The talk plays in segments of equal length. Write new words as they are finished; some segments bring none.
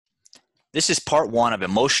This is part one of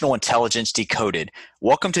Emotional Intelligence Decoded.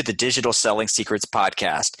 Welcome to the Digital Selling Secrets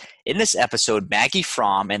Podcast. In this episode, Maggie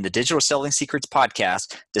Fromm and the Digital Selling Secrets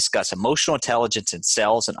Podcast discuss emotional intelligence in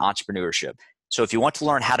sales and entrepreneurship. So if you want to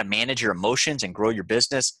learn how to manage your emotions and grow your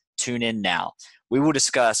business, tune in now. We will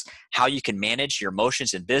discuss how you can manage your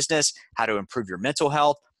emotions in business, how to improve your mental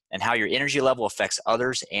health, and how your energy level affects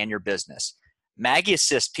others and your business. Maggie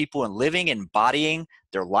assists people in living and embodying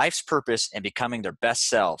their life's purpose and becoming their best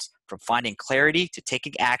selves, from finding clarity to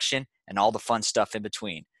taking action and all the fun stuff in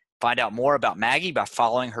between. Find out more about Maggie by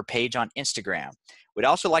following her page on Instagram. We'd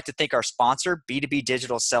also like to thank our sponsor, B2B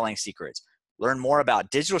Digital Selling Secrets. Learn more about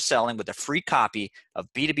digital selling with a free copy of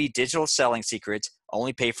B2B Digital Selling Secrets,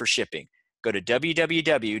 only pay for shipping. Go to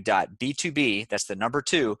www.b2b, that's the number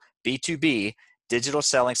 2, B2B,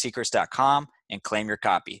 digitalsellingsecrets.com and claim your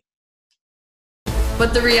copy.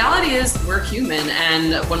 But the reality is we're human,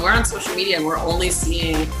 and when we're on social media and we're only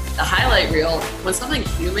seeing the highlight reel, when something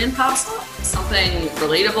human pops up, something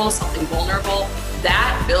relatable, something vulnerable,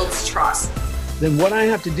 that builds trust. Then what I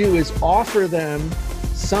have to do is offer them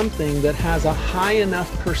something that has a high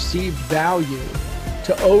enough perceived value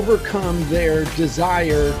to overcome their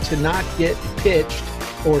desire to not get pitched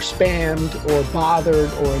or spammed or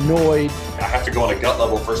bothered or annoyed. I have to go on a gut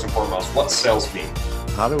level first and foremost. What sales mean?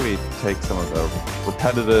 How do we take some of the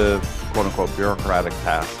repetitive, quote unquote, bureaucratic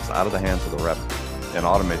tasks out of the hands of the rep and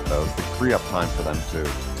automate those to free up time for them to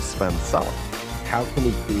spend selling? How can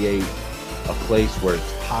we create a place where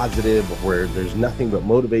it's positive, where there's nothing but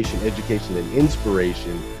motivation, education, and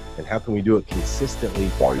inspiration? And how can we do it consistently?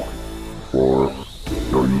 5, 4,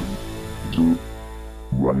 3, 2,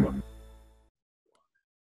 1.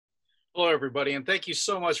 Hello, everybody, and thank you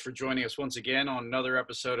so much for joining us once again on another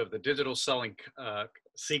episode of the Digital Selling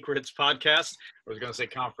Secrets Podcast. I was going to say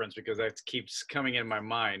conference because that keeps coming in my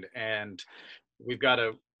mind. And we've got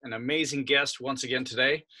an amazing guest once again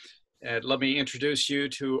today. Let me introduce you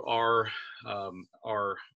to our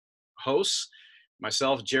hosts,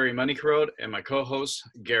 myself, Jerry Moneycorrode, and my co-host,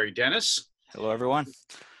 Gary Dennis. Hello, everyone.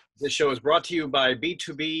 This show is brought to you by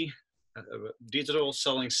B2B Digital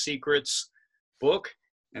Selling Secrets book.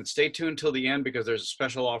 And stay tuned till the end because there's a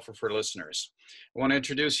special offer for listeners. I want to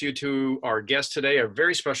introduce you to our guest today, a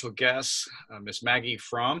very special guest, Miss Maggie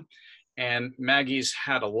Fromm. And Maggie's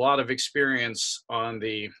had a lot of experience on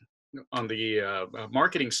the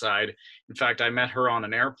marketing side. In fact, I met her on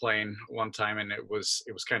an airplane one time, and it was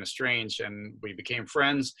kind of strange. And we became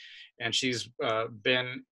friends. And she's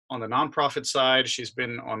been on the nonprofit side. She's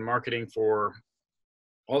been on marketing for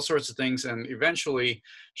all sorts of things, and eventually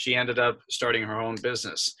she ended up starting her own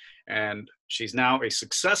business. And she's now a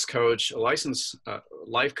success coach, a licensed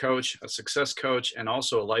life coach, a success coach, and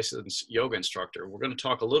also a licensed yoga instructor. We're going to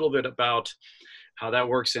talk a little bit about how that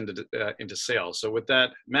works into sales. So with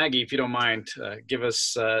that, Maggie, if you don't mind,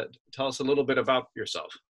 tell us a little bit about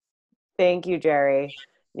yourself. Thank you, Jerry.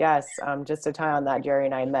 Yes, just to tie on that, Jerry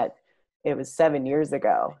and I met, it was 7 years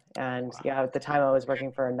ago. And yeah, at the time I was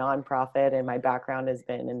working for a nonprofit, and my background has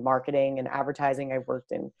been in marketing and advertising. I've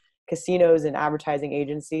worked in casinos and advertising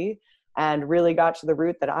agency, and really got to the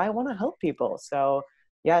root that I want to help people. So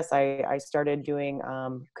yes, I started doing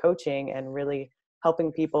coaching and really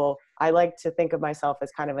helping people. I like to think of myself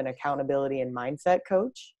as kind of an accountability and mindset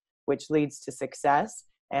coach, which leads to success.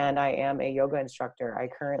 And I am a yoga instructor. I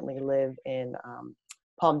currently live in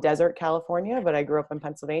Palm Desert, California, but I grew up in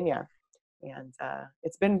Pennsylvania. And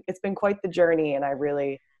it's been quite the journey, and I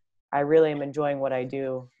really am enjoying what I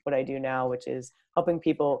do now, which is helping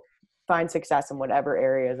people find success in whatever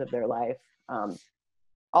areas of their life,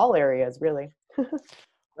 all areas really.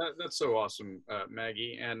 That's so awesome,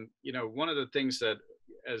 Maggie. And one of the things that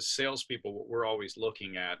as salespeople we're always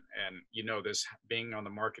looking at, and this being on the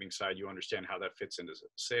marketing side, you understand how that fits into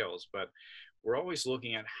sales, but we're always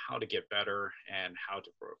looking at how to get better and how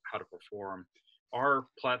to perform. Our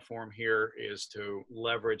platform here is to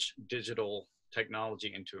leverage digital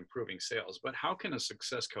technology into improving sales. But how can a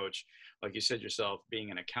success coach, like you said yourself,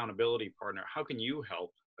 being an accountability partner, how can you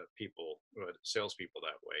help salespeople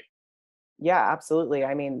that way? Yeah, absolutely.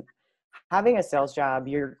 I mean, having a sales job,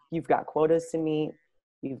 you've got quotas to meet,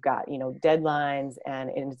 you've got, deadlines,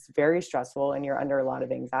 and it's very stressful, and you're under a lot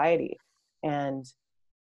of anxiety. And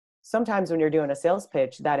sometimes when you're doing a sales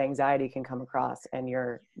pitch, that anxiety can come across, and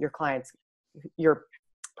your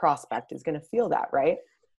prospect is going to feel that, right?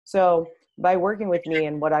 So by working with me,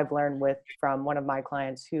 and what I've learned from one of my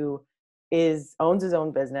clients who owns his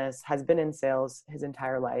own business, has been in sales his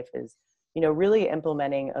entire life, is, really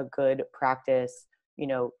implementing a good practice,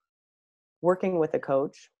 working with a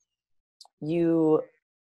coach, you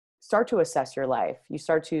start to assess your life. You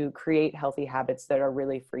start to create healthy habits that are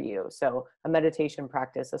really for you. So a meditation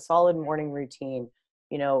practice, a solid morning routine,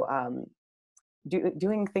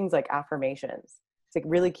 doing things like affirmations to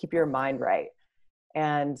really keep your mind right.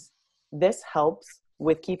 And this helps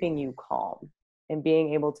with keeping you calm and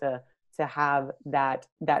being able to have that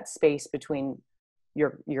space between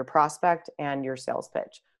your prospect and your sales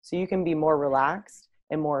pitch. So you can be more relaxed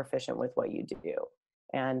and more efficient with what you do.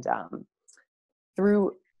 And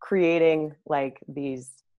through creating like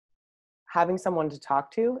these, having someone to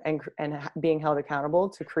talk to and being held accountable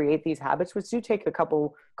to create these habits, which do take a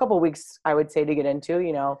couple weeks, I would say, to get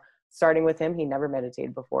into, starting with him, he never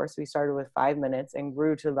meditated before. So we started with 5 minutes and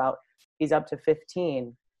grew to he's up to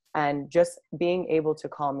 15. And just being able to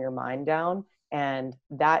calm your mind down, and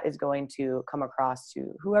that is going to come across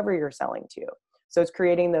to whoever you're selling to. So it's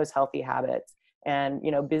creating those healthy habits. And,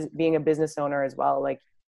 being a business owner as well, like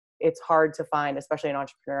it's hard to find, especially an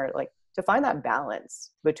entrepreneur, like to find that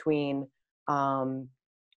balance between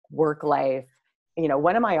work life,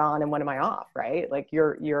 when am I on and when am I off, right? Like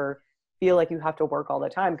you're feel like you have to work all the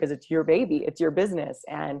time because it's your baby, it's your business.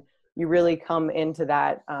 And you really come into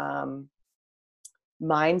that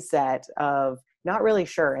mindset of not really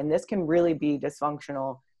sure. And this can really be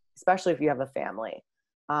dysfunctional, especially if you have a family.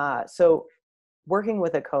 So working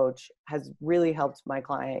with a coach has really helped my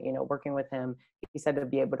client, working with him, he said to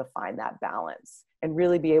be able to find that balance and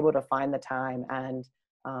really be able to find the time. And,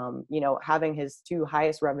 having his 2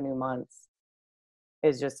 highest revenue months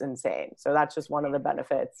is just insane. So that's just one of the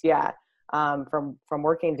benefits. Yeah. From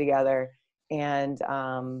working together. And,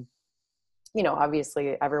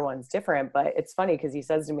 obviously everyone's different, but it's funny because he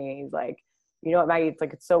says to me, he's like, you know what, Maggie, it's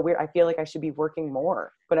like, it's so weird. I feel like I should be working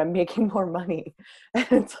more, but I'm making more money. And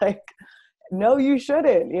it's like, no, you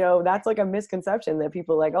shouldn't. That's like a misconception that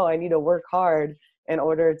people like, oh, I need to work hard in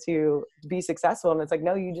order to be successful. And it's like,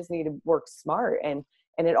 no, you just need to work smart. And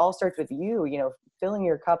it all starts with you, filling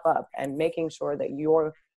your cup up and making sure that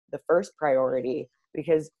you're the first priority,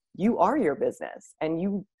 because you are your business and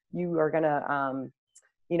you are going to,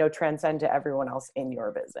 transcend to everyone else in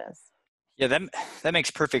your business. Yeah, that makes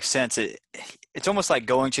perfect sense. It's almost like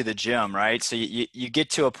going to the gym, right? So you get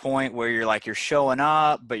to a point where you're showing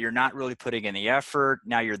up, but you're not really putting in the effort.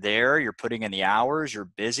 Now you're there, you're putting in the hours, you're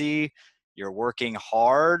busy, you're working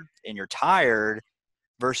hard, and you're tired,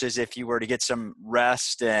 versus if you were to get some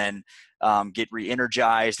rest and get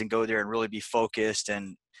re-energized and go there and really be focused.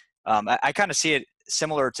 And I kind of see it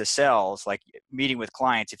similar to sales, like meeting with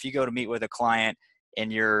clients. If you go to meet with a client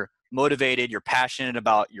and you're motivated, you're passionate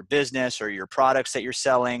about your business or your products that you're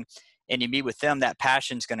selling, and you meet with them, that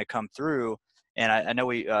passion's going to come through. And I know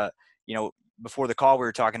we, before the call, we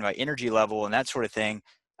were talking about energy level and that sort of thing,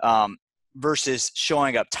 versus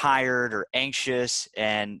showing up tired or anxious.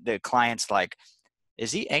 And the client's like,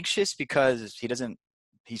 is he anxious because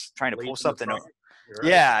he's trying to pull something over?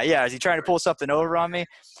 Right. Yeah. Is he trying to pull something over on me?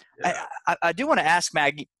 Yeah. I do want to ask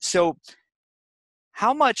Maggie, so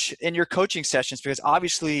how much in your coaching sessions, because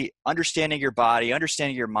obviously understanding your body,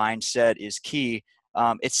 understanding your mindset is key.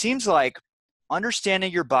 It seems like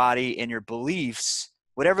understanding your body and your beliefs,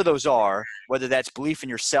 whatever those are, whether that's belief in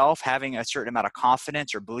yourself, having a certain amount of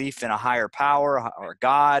confidence, or belief in a higher power or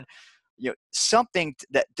God, something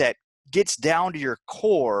that gets down to your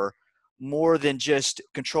core more than just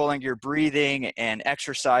controlling your breathing and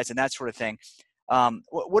exercise and that sort of thing.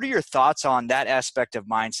 What are your thoughts on that aspect of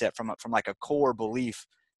mindset from like a core belief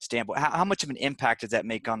standpoint? How much of an impact does that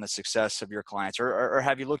make on the success of your clients, or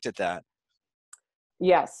have you looked at that?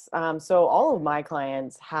 Yes. So all of my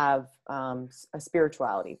clients have a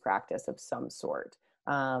spirituality practice of some sort.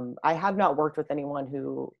 I have not worked with anyone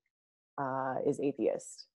who is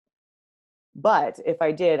atheist. But if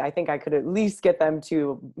I did, I think I could at least get them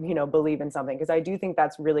to, believe in something, because I do think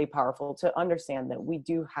that's really powerful to understand that we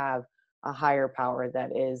do have a higher power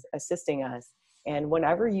that is assisting us. And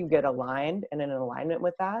whenever you get aligned and in alignment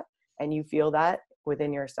with that, and you feel that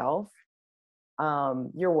within yourself,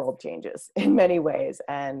 your world changes in many ways.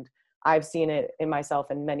 And I've seen it in myself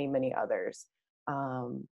and many, many others.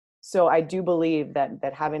 So I do believe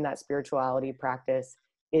that having that spirituality practice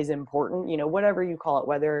is important, whatever you call it,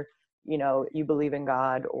 whether you believe in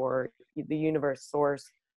God or the universe,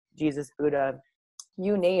 source, Jesus, Buddha,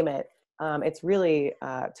 you name it. It's really,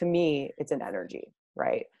 to me, it's an energy,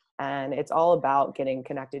 right? And it's all about getting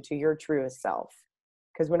connected to your truest self.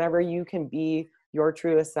 Because whenever you can be your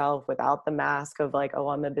truest self without the mask of like, oh,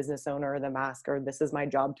 I'm a business owner, or the mask, or this is my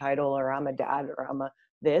job title, or I'm a dad, or I'm a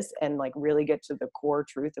this, and like really get to the core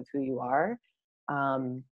truth of who you are,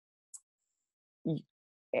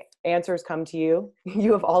 answers come to you.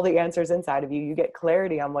 You have all the answers inside of you. You get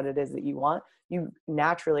clarity on what it is that you want. you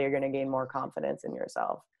naturally are going to gain more confidence in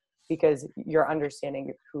yourself because you're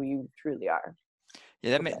understanding who you truly are.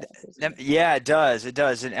 Yeah, yeah, it does. It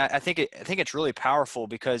does. And I think it's really powerful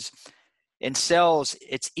because in sales,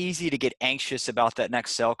 it's easy to get anxious about that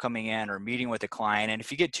next sale coming in or meeting with a client. And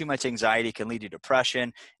if you get too much anxiety, it can lead to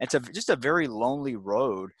depression. It's just a very lonely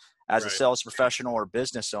road as a sales professional or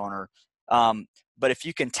business owner. But if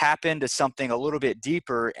you can tap into something a little bit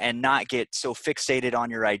deeper and not get so fixated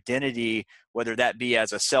on your identity, whether that be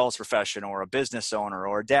as a sales professional or a business owner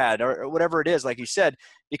or a dad or whatever it is, like you said,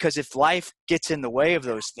 because if life gets in the way of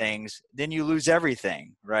those things, then you lose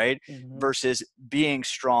everything, right? Mm-hmm. Versus being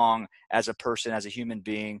strong as a person, as a human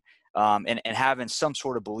being, and having some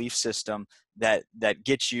sort of belief system that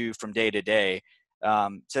gets you from day to day.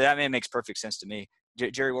 So that makes perfect sense to me.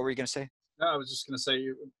 Jerry, what were you going to say? No, I was just going to say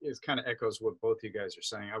it kind of echoes what both you guys are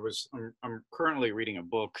saying. I'm currently reading a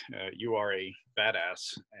book, You Are a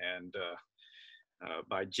Badass, and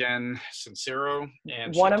by Jen Sincero.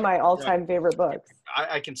 And one of my all-time favorite books.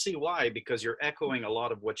 I can see why, because you're echoing a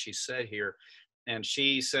lot of what she said here. And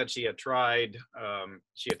she said she had tried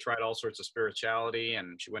all sorts of spirituality,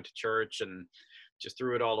 and she went to church and just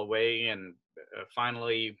threw it all away. And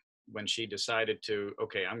finally, when she decided to,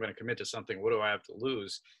 okay, I'm going to commit to something, what do I have to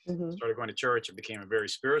lose? Mm-hmm. Started going to church and became a very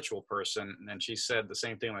spiritual person. And she said the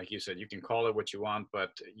same thing, like you said, you can call it what you want,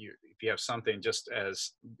 but if you have something, just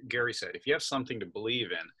as Gary said, if you have something to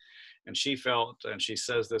believe in, and she felt, and she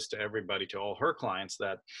says this to everybody, to all her clients,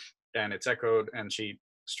 that, and it's echoed, and she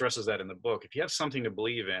stresses that in the book, if you have something to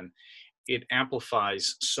believe in, it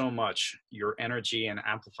amplifies so much your energy and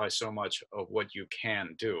amplifies so much of what you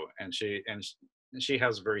can do. And she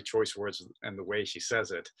has very choice words, and the way she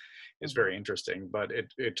says it is very interesting, but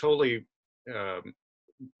it totally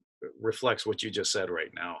reflects what you just said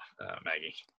right now, Maggie.